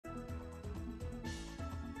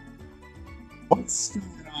What's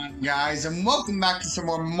going on, guys, and welcome back to some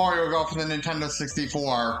more Mario Golf for the Nintendo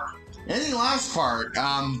 64. In the last part,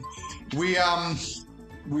 we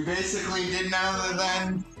basically did none other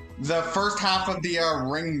than the first half of the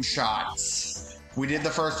ring shots. We did the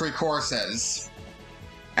first three courses,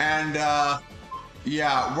 and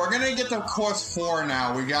yeah, we're gonna get to course 4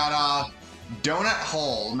 now. We got Donut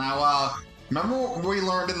Hole. Now, remember what we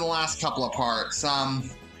learned in the last couple of parts?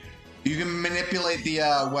 You can manipulate the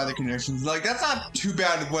weather conditions. Like, that's not too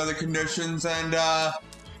bad with weather conditions. And yeah,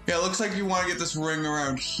 it looks like you want to get this ring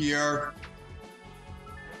around here.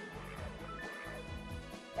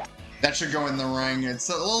 That should go in the ring. It's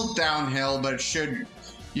a little downhill, but it should.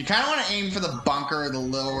 You kind of want to aim for the bunker, the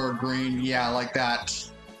lower green. Yeah, like that.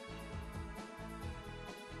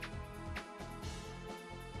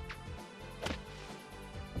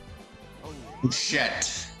 Oh,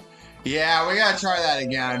 shit. Yeah, we gotta try that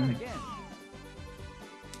again.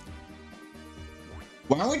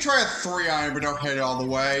 Why don't we try a 3-iron but don't hit it all the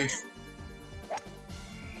way?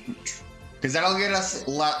 Because that'll get us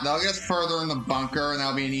further in the bunker, and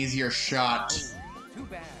that'll be an easier shot. Too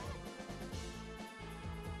bad.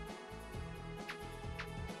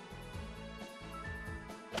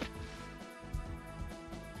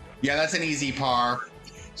 Yeah, that's an easy par.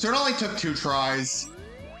 So it only took 2 tries.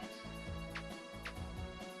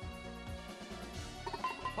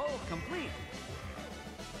 Complete.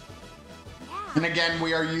 And again,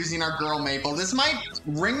 we are using our girl Maple.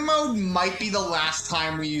 Ring mode might be the last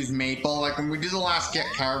time we use Maple. Like when we do the last get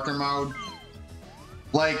character mode.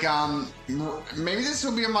 Like, maybe this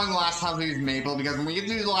will be among the last times we use Maple, because when we get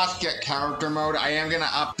to do the last get character mode, I am gonna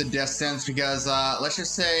up the distance because, let's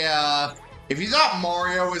just say, if you thought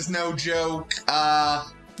Mario was no joke,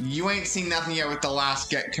 you ain't seen nothing yet with the last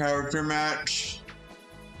get character match.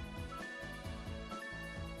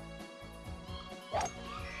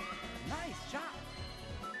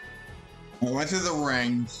 I went through the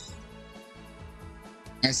ring.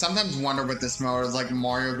 I sometimes wonder what this mode is like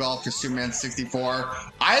Mario Golf or Superman 64.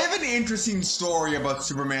 I have an interesting story about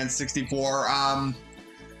Superman 64.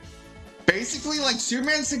 Basically, like,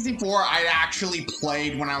 Superman 64, I actually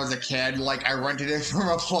played when I was a kid. Like, I rented it from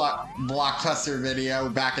a Blockbuster video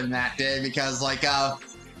back in that day because, like,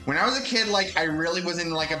 when I was a kid, like, I really was in,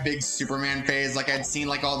 like, a big Superman phase. Like, I'd seen,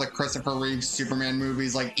 like, all the Christopher Reeve Superman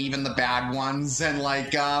movies, like, even the bad ones, and,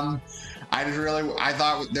 like, I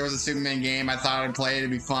thought there was a Superman game. I thought I'd play it.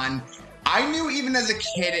 It'd be fun. I knew even as a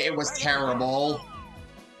kid it was terrible.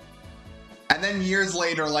 And then years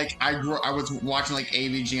later, like, I was watching, like,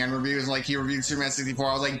 AVGN reviews. Like, he reviewed Superman 64.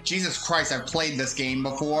 I was like, Jesus Christ, I've played this game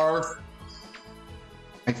before.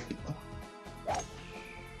 I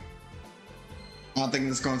don't think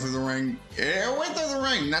it's going through the ring. It went through the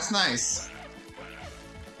ring. That's nice.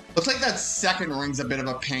 Looks like that second ring's a bit of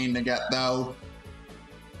a pain to get, though.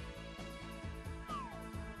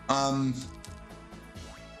 I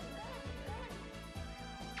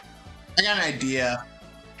got an idea.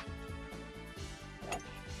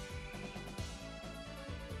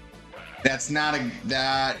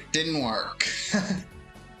 That didn't work.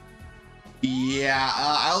 Yeah,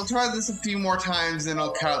 I'll try this a few more times and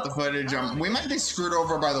I'll cut out the footage. We might be screwed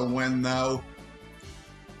over by the wind, though.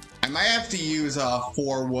 I might have to use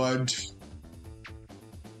 4 wood.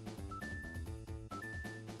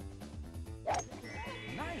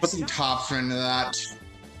 Put some topspin into that.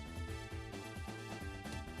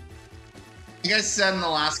 Like I said in the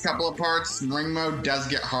last couple of parts, ring mode does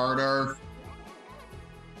get harder.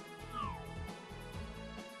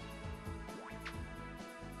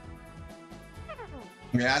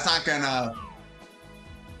 Yeah, that's not gonna...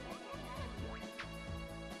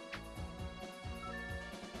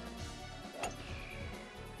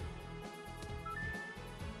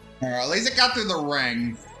 Alright, at least it got through the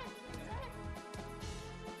ring.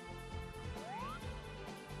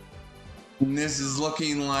 And this is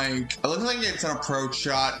looking like... It looks like it's an approach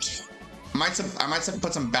shot. I might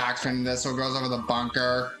put some backspin in this so it goes over the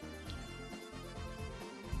bunker.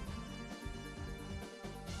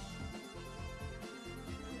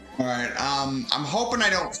 Alright, I'm hoping I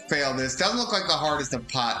don't fail this. Doesn't look like the hardest of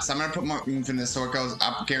putts. I'm gonna put more oomph in this so it goes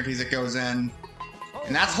up, guarantees it goes in.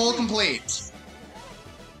 And that's hole complete.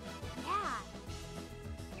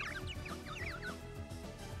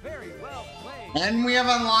 And we have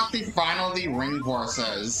unlocked the final of the ring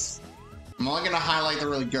courses. I'm only going to highlight the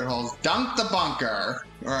really good holes. Dunk the bunker.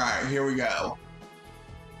 Alright, here we go.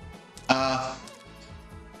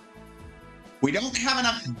 We don't have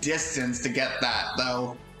enough distance to get that,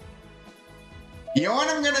 though. You know what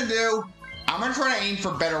I'm going to do? I'm going to try to aim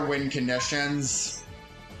for better wind conditions.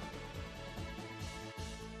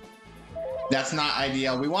 That's not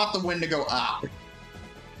ideal. We want the wind to go up.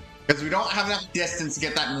 Because we don't have enough distance to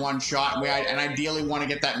get that in one shot, and ideally want to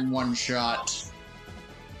get that in one shot.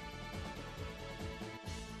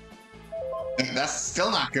 That's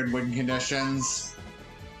still not good wind conditions.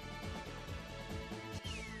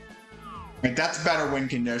 Wait, that's better wind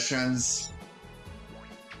conditions.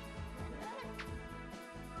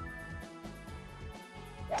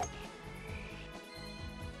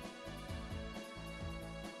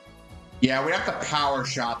 Yeah, we have to power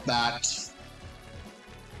shot that.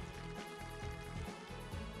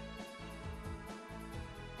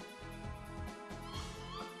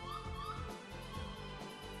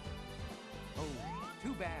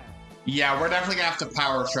 Too bad. Yeah, we're definitely gonna have to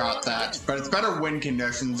power shot that, but it's better wind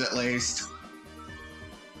conditions at least.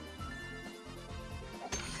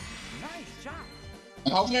 Nice shot.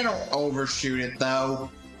 I'm hoping I don't overshoot it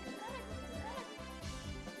though.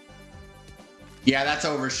 Yeah, that's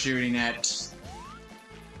overshooting it. So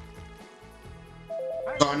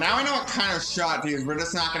now I know what kind of shot to use. We're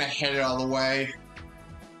just not gonna hit it all the way.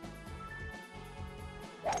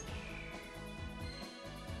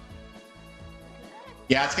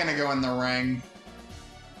 Yeah, it's gonna go in the ring.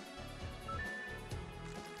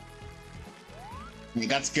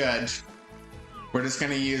 That's good. We're just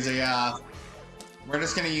gonna use a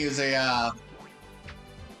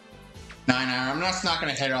 9-iron. I'm just not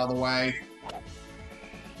gonna hit it all the way.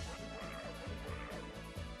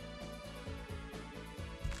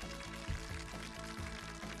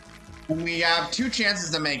 And we have 2 chances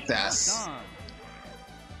to make this.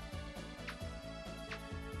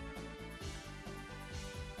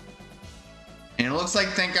 And it looks like,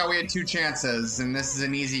 thank God we had 2 chances, and this is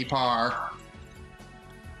an easy par.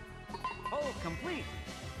 Oh, complete.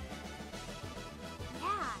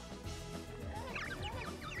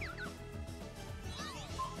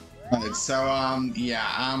 Alright, so,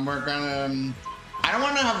 yeah, we're gonna... I don't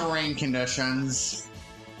want to have rain conditions.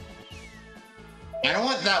 I don't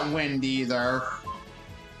want that wind either.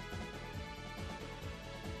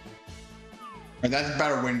 But that's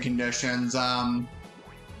better wind conditions.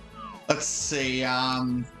 Let's see,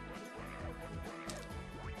 I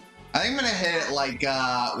think I'm gonna hit it like,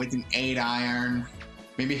 with an 8-iron.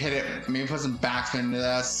 Maybe hit it, maybe put some backspin into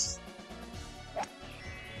this.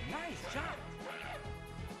 Nice shot.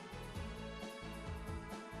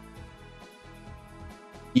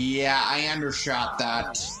 Yeah, I undershot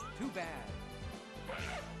that. Too bad.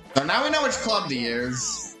 So now we know which club to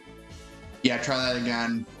use. Yeah, try that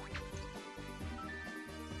again.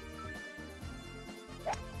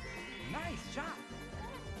 Nice shot.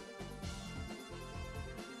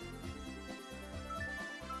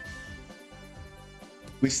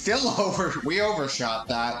 We overshot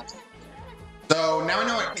that. So now we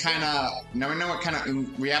know what kind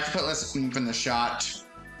of, we have to put less oomph in the shot.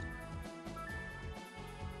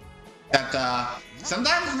 That,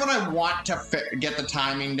 sometimes when I want to get the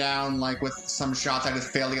timing down, like with some shots I just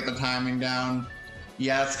fail to get the timing down.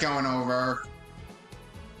 Yeah, it's going over.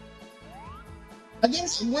 I think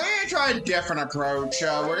we're gonna try a different approach.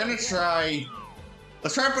 We're gonna try,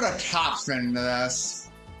 let's try to put a top spin into this.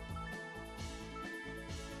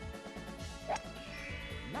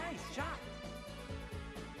 Nice shot.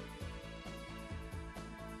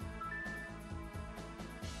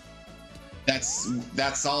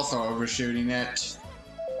 That's also overshooting it.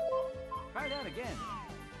 Try that again.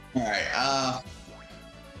 Alright,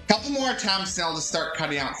 couple more attempts and I'll just start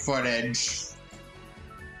cutting out footage.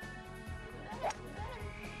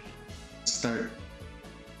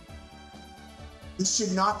 This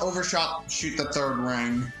should not shoot the 3rd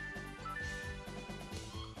ring.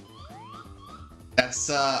 That's,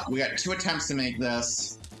 we got 2 attempts to make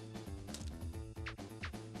this.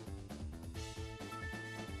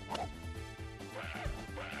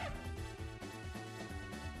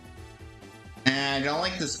 And I don't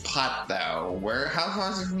like this putt though. How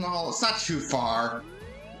far is it from the hole? It's not too far.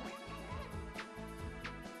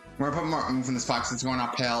 We're gonna put more oomph in this putt because it's going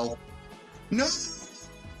uphill. No!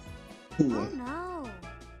 Oh no.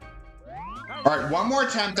 Alright, one more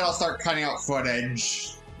attempt and I'll start cutting out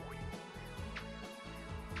footage.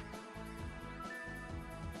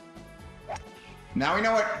 Now we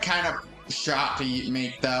know what kind of shot to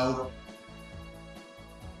make though.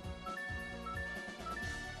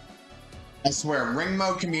 I swear, ring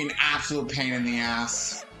mode can be an absolute pain in the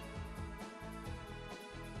ass.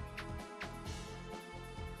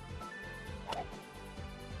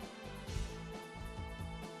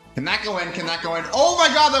 Can that go in? Can that go in? Oh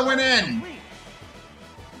my god, that went in!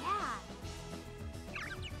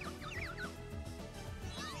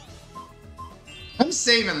 I'm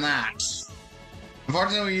saving that.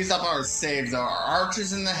 Unfortunately, we used up our saves. Our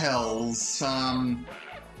archers in the hills.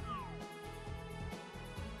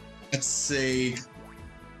 Let's see.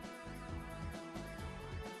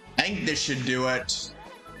 I think this should do it.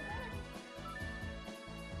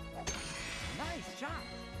 Nice shot.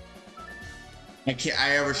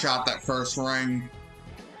 I overshot that first ring.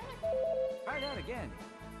 Try that again.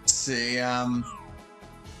 Let's see.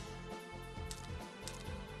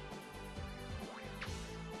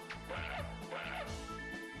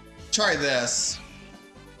 Try this.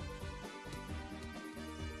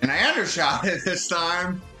 And I undershot it this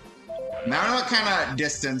time. Now I know what kind of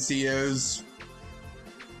distance he is.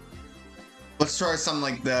 Let's try something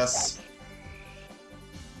like this.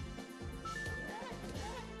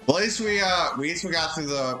 Well, at least we got through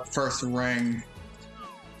the first ring.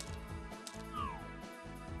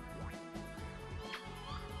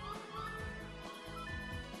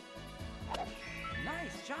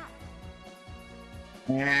 Nice shot.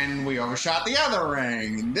 And we overshot the other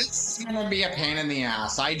ring. This is gonna be a pain in the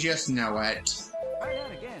ass. I just know it. Try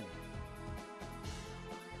that again.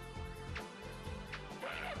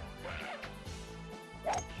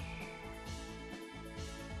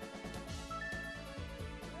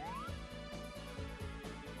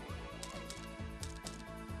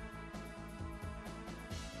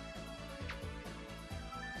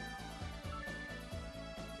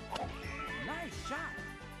 Nice shot.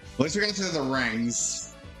 At least we got through the rings.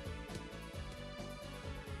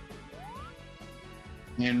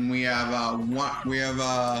 And we have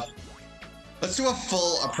let's do a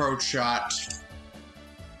full approach shot.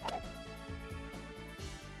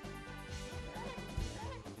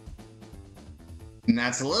 And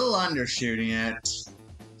that's a little undershooting it.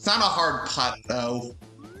 It's not a hard putt though.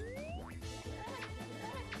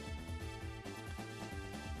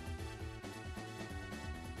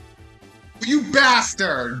 You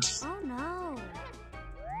bastard! Oh no.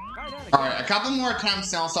 Try that again. Alright, a couple more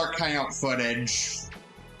attempts and I'll start cutting out footage.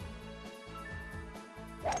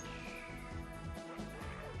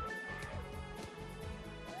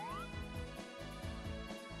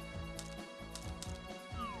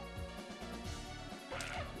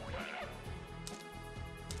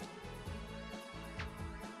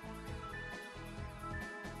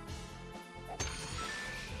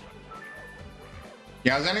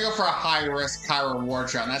 Yeah, I was gonna go for a high risk, high reward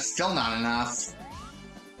shot, and that's still not enough.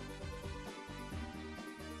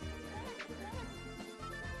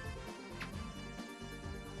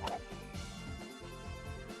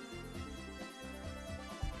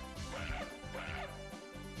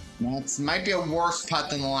 That might be a worse putt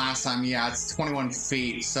than the last time. Yeah, it's 21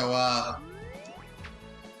 feet, so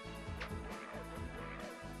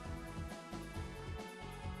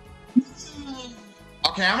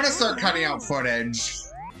okay, I'm gonna start cutting out footage.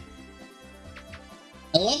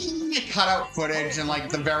 I love when I cut out footage and like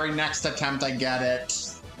the very next attempt I get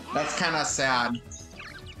it. That's kind of sad.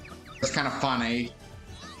 It's kind of funny.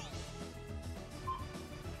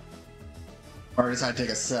 Or I decided to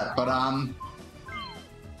take a sip, but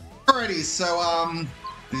alrighty, so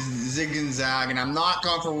this is zig and zag, and I'm not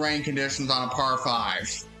going for rain conditions on a par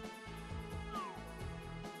 5.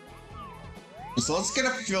 So let's get a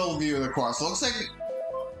field view of the course. It looks like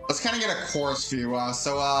let's kind of get a course view.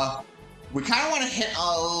 We kind of want to hit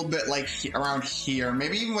a little bit like around here,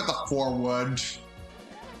 maybe even with the 4-wood.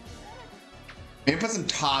 Maybe put some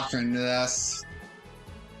top into this.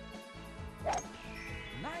 Nice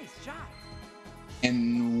shot.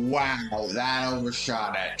 And wow, that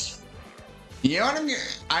overshot it. You know what I'm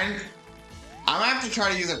gonna have to try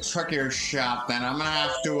to use a trickier shot then. I'm gonna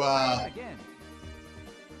have to Try that again.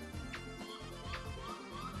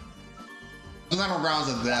 on grounds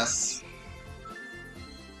of this.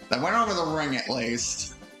 That went over the ring at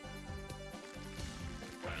least.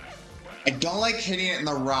 I don't like hitting it in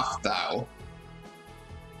the rough though.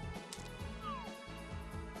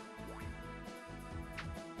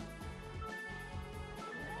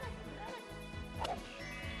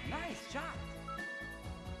 Nice shot.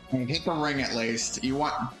 Hit the ring at least. You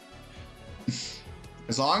want...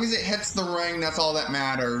 As long as it hits the ring, that's all that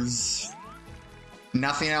matters.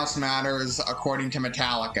 Nothing else matters, according to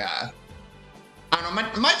Metallica. I don't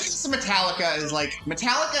know, my piece of Metallica is like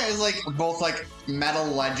both like metal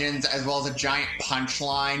legends as well as a giant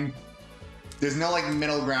punchline. There's no like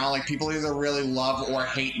middle ground, like people either really love or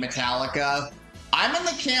hate Metallica. I'm in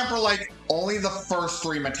the camp where like only the first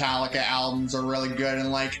 3 Metallica albums are really good,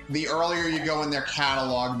 and like the earlier you go in their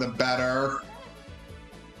catalog, the better.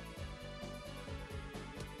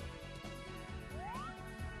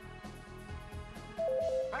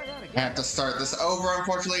 Try that I again. have to start this over,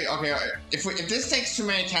 unfortunately. Okay, if this takes too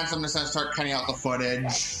many attempts, I'm just gonna start cutting out the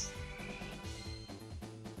footage.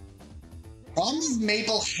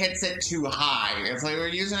 Maple hits it too high. If we were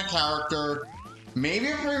using a character, maybe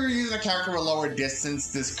if we were using a character with lower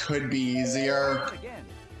distance, this could be easier. Again.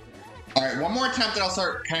 Alright, one more attempt and I'll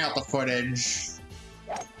start cutting out the footage.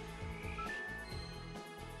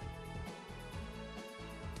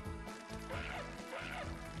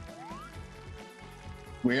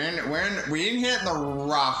 We didn't hit it in the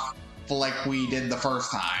rough like we did the first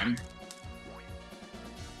time.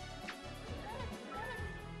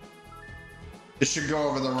 This should go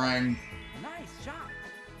over the ring. Nice shot.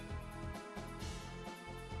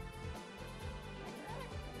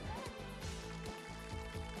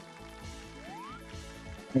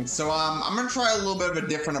 So I'm gonna try a little bit of a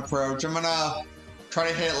different approach. I'm gonna try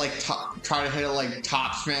to hit it like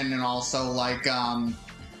top spin and also like kind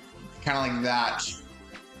of like that.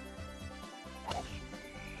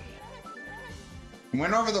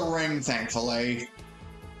 Went over the ring, thankfully.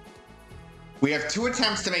 We have 2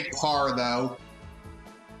 attempts to make par, though.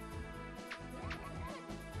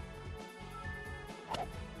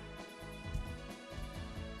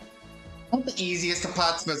 Not the easiest of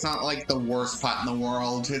putts, but it's not like the worst putt in the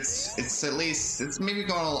world. It's at least, it's maybe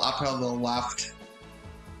going a little uphill to the left.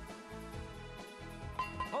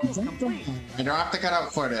 Hole complete. I don't have to cut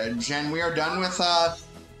out footage, and we are done with,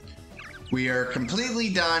 we are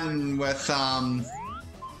completely done with,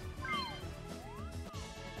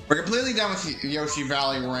 we're completely done with Yoshi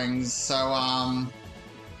Valley rings, so,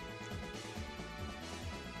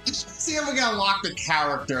 let's see if we can unlock the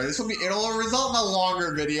character. It'll result in a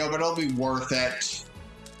longer video, but it'll be worth it.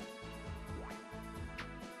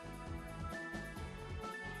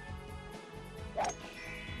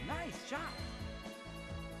 Nice shot.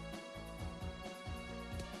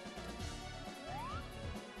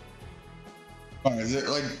 Oh, is it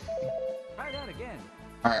like... Try that again.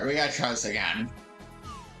 Alright, we gotta try this again.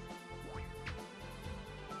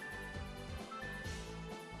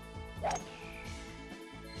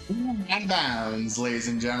 And bounds, ladies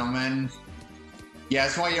and gentlemen. Yeah,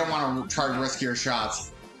 that's why you don't want to try riskier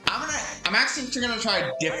shots. I'm actually gonna try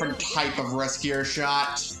a different type of riskier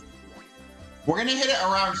shot. We're gonna hit it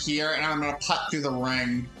around here, and I'm gonna putt through the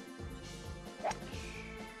ring.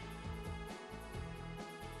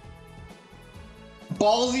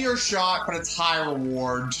 Ballsier shot, but it's high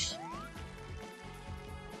reward.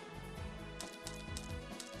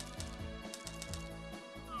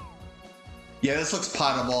 Yeah, this looks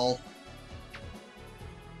puttable.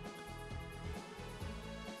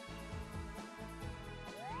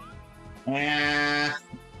 Well,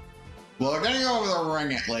 we're gonna go over the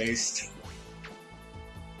ring at least.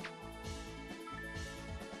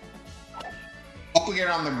 Hope we get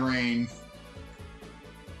on the green.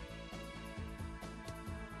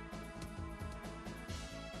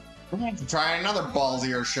 We're gonna have to try another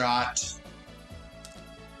ballsier shot.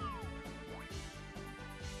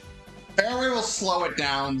 Fairway will slow it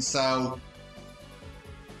down, so...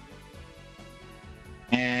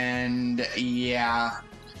 And, yeah.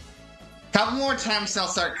 Couple more attempts and I'll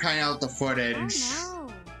start cutting out the footage. Oh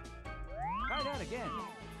no. Try that again.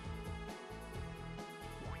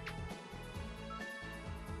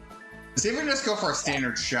 See if we can just go for a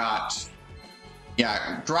standard shot.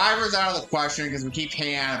 Yeah, driver's out of the question because we keep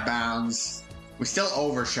hitting out of bounds. We still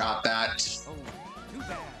overshot that. Oh, too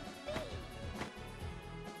bad.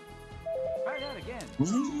 Try that again.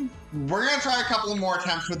 We're gonna try a couple more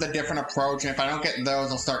attempts with a different approach, and if I don't get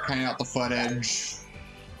those, I'll start cutting out the footage.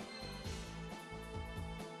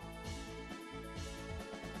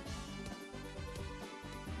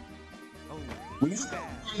 Oh, We too have bad.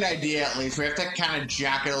 an idea at least. We have to kind of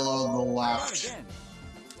jack it a little to the Try that left. again.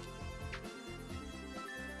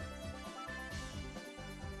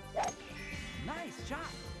 Nice shot.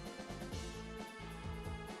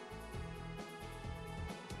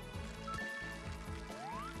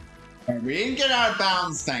 We didn't get out of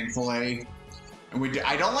bounds, thankfully. And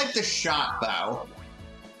I don't like the shot, though.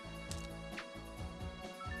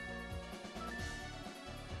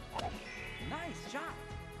 Nice shot.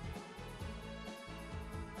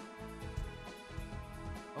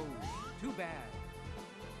 Oh, too bad.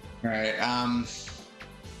 Alright,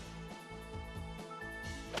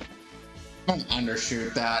 don't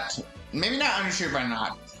undershoot that. Maybe not undershoot, but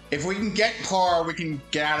not. If we can get par, we can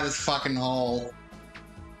get out of this fucking hole.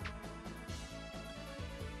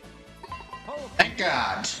 Hole Thank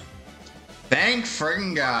God. Thank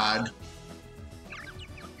friggin' God.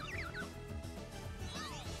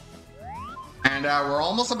 And we're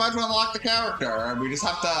almost about to unlock the character. We just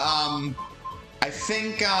have to, I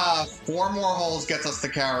think 4 more holes gets us the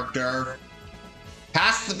character.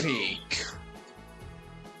 Past the peak.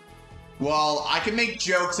 Well, I can make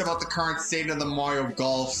jokes about the current state of the Mario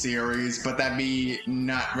Golf series, but that'd be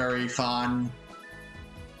not very fun.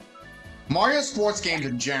 Mario sports games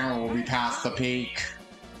in general will be past the peak.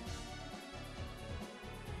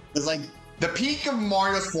 It's like, the peak of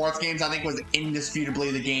Mario sports games, I think, was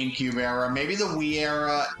indisputably the GameCube era. Maybe the Wii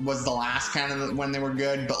era was the last kind of when they were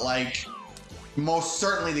good, but like, most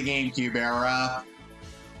certainly the GameCube era.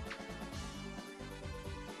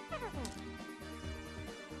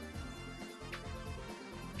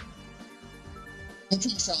 I'll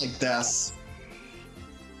take a shot like this.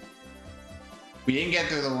 We didn't get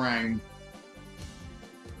through the ring.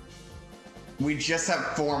 We just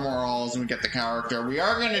have 4 more holes and we get the character. We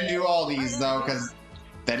are going to do all these though, because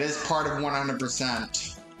that is part of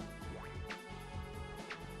 100%.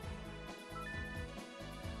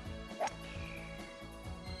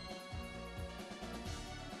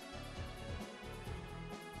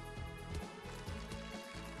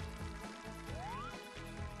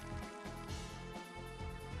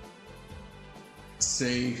 Let's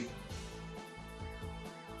see.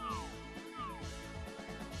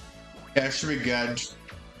 Yeah, it should be good.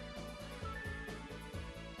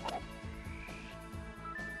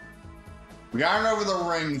 We got it over the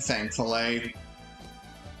ring, thankfully.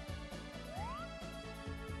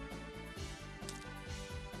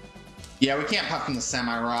 Yeah, we can't putt from the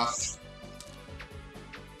semi-rough.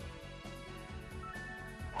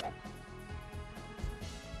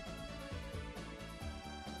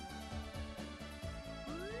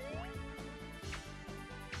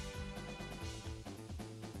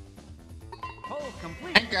 Hole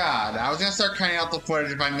complete. Thank God. I was gonna start cutting out the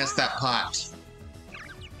footage if I missed that putt.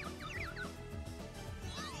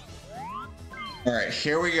 Alright,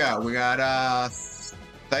 here we go. We got, I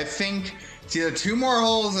think it's either 2 more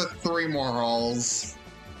holes or 3 more holes.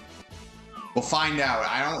 We'll find out.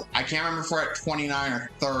 I can't remember if we're at 29 or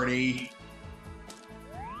 30.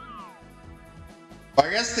 But I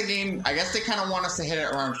guess they kind of want us to hit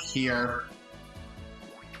it around here.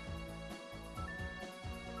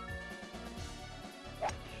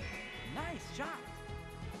 Nice shot.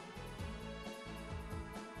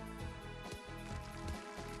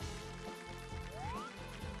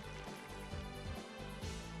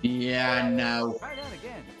 Yeah, no. Try that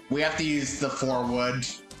again. We have to use the 4 wood.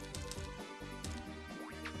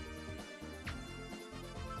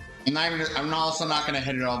 I'm also not going to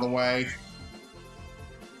hit it all the way.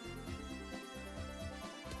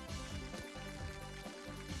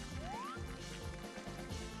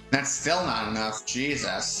 That's still not enough.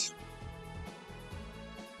 Jesus.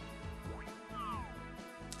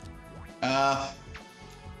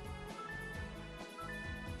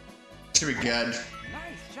 Should be good. Nice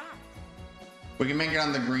shot. We can make it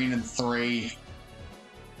on the green in 3.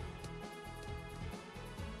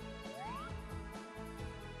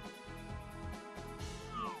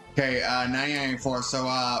 Okay, 99.4. So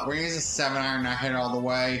we're gonna use a 7-iron, not hit it all the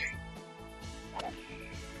way.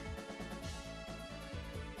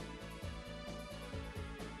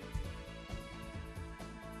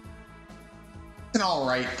 It's an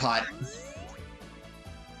alright putt.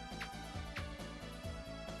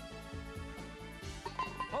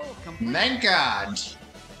 Hole complete. Thank God.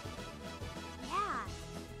 Yeah.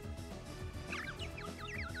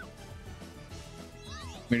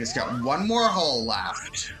 We just got 1 more hole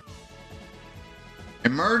left.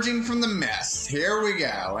 Emerging from the mist. Here we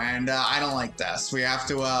go. And I don't like this. We have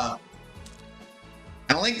to, I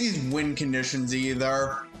don't like these wind conditions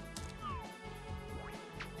either.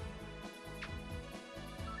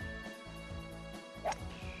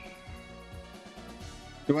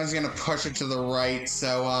 Everyone's gonna push it to the right,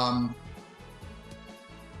 so,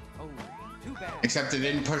 Oh, too bad. except it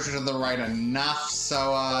didn't push it to the right enough,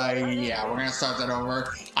 so, yeah, we're gonna start that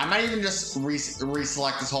over. I might even just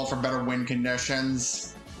reselect this hole for better wind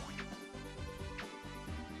conditions.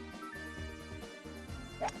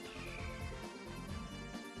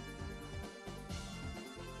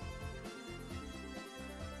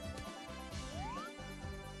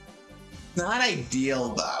 Not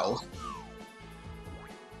ideal, though.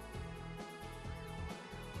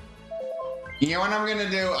 You know what I'm gonna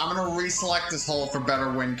do? I'm gonna reselect this hole for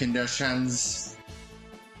better wind conditions.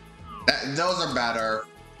 Those are better.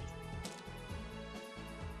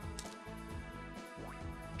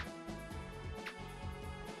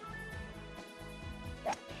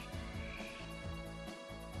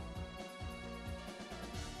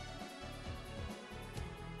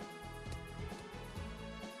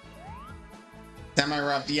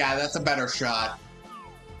 Semi-rough, yeah, that's a better shot.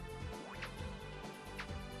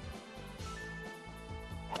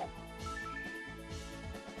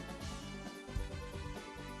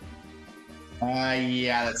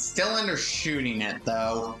 Yeah, that's still under shooting it,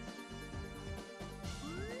 though.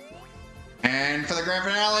 And for the grand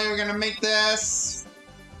finale, we're gonna make this...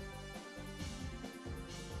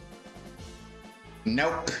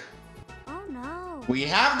 Nope. Oh no. We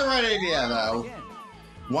have the right idea, though.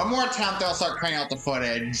 One more attempt, then I'll start cutting out the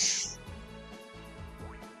footage.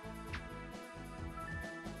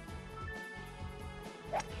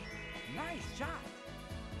 Nice shot.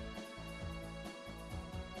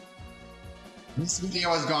 This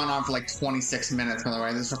video has gone on for like 26 minutes, by the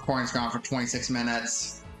way. This recording's gone for 26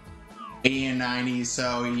 minutes. 80 and 90,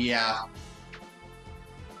 so yeah.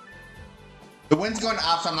 The wind's going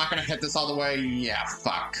up, so I'm not gonna hit this all the way. Yeah,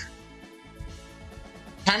 fuck.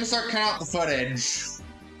 Time to start cutting out the footage.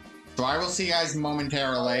 So I will see you guys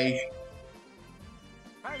momentarily.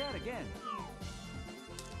 Try that again.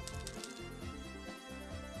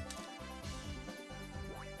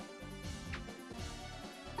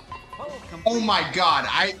 Oh my god,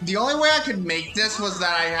 the only way I could make this was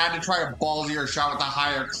that I had to try a ballsier shot with a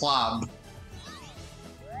higher club.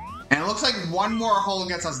 And it looks like one more hole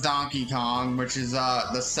gets us Donkey Kong, which is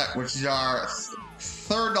which is our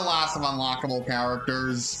third to last of unlockable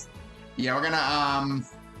characters. Yeah, we're gonna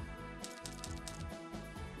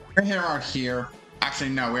hit him out here. Actually,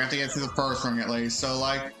 no, we have to get through the first ring at least. So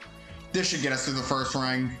like, this should get us through the first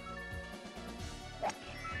ring.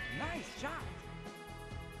 Nice shot.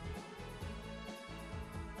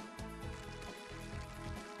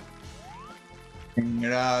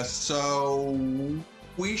 And, so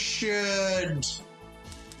we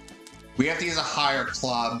have to use a higher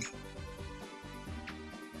club.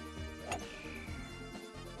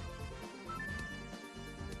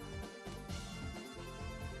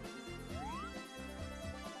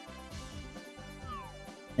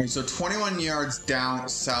 Okay, so 21 yards down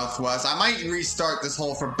southwest. I might restart this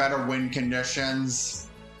hole for better wind conditions.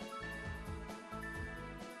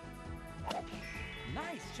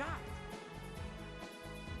 Nice shot.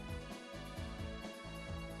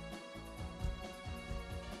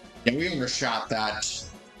 Yeah, we overshot that.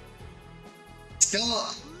 Still,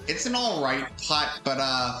 it's an alright putt,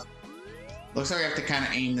 but looks like we have to kind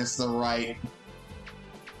of aim this to the right.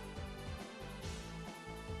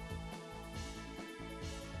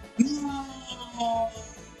 No!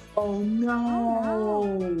 Oh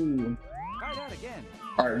no! Try that again.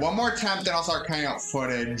 Alright, one more attempt, then I'll start cutting out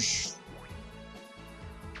footage.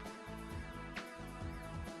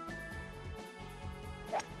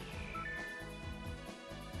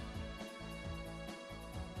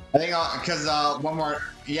 I think because one more.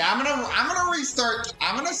 Yeah, I'm gonna restart.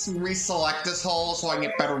 I'm gonna reselect this hole so I can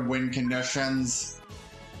get better wind conditions.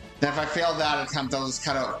 Then if I fail that attempt, I'll just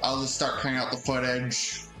start cutting out the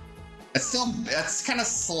footage. It's kind of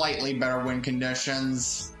slightly better wind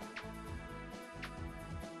conditions.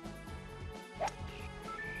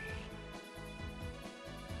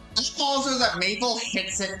 Also, that Maple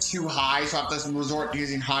hits it too high, so I have to resort to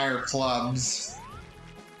using higher clubs.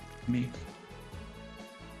 Maple.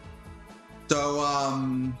 So,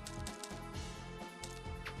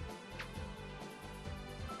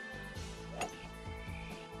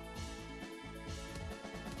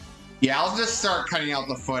 yeah, I'll just start cutting out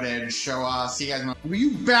the footage, so, see you guys.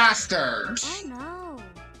 You bastard! Oh no.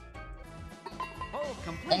 Hole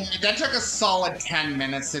complete. That took a solid 10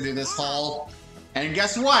 minutes to do this hole. And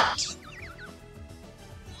guess what?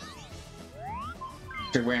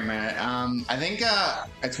 Okay, wait a minute. I think,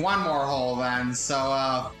 it's one more hole then,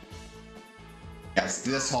 so, yes,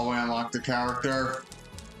 this hole we unlock the character.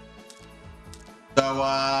 So,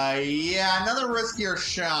 yeah, another riskier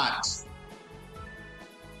shot.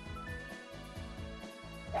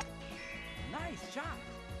 Nice shot.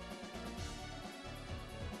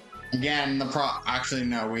 Again, actually,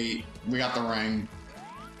 no, we got the ring.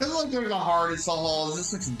 Doesn't look like the hardest of holes.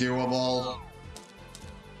 This looks doable.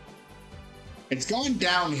 It's going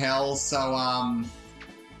downhill, so, I'll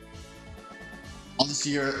just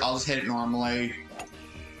hit it normally.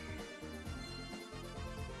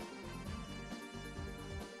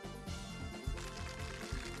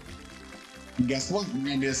 And guess what? We're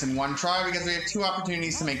gonna do this in one try because we have two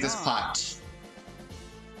opportunities to make this putt.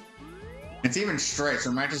 It's even straight, so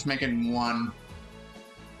we might just make it in one.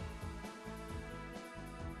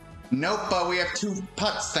 Nope, but we have two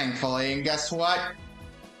putts, thankfully, and guess what?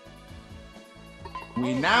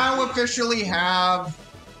 We now officially have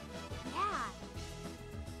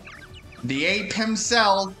the ape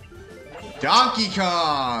himself, Donkey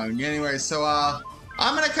Kong! Anyway, so,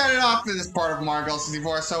 I'm gonna cut it off for this part of Mario Golf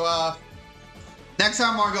 64, so, next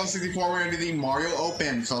time Mario Golf 64, we're gonna do the Mario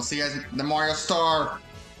Open, so I'll see you guys, the Mario Star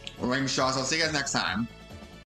ring shots, I'll see you guys next time.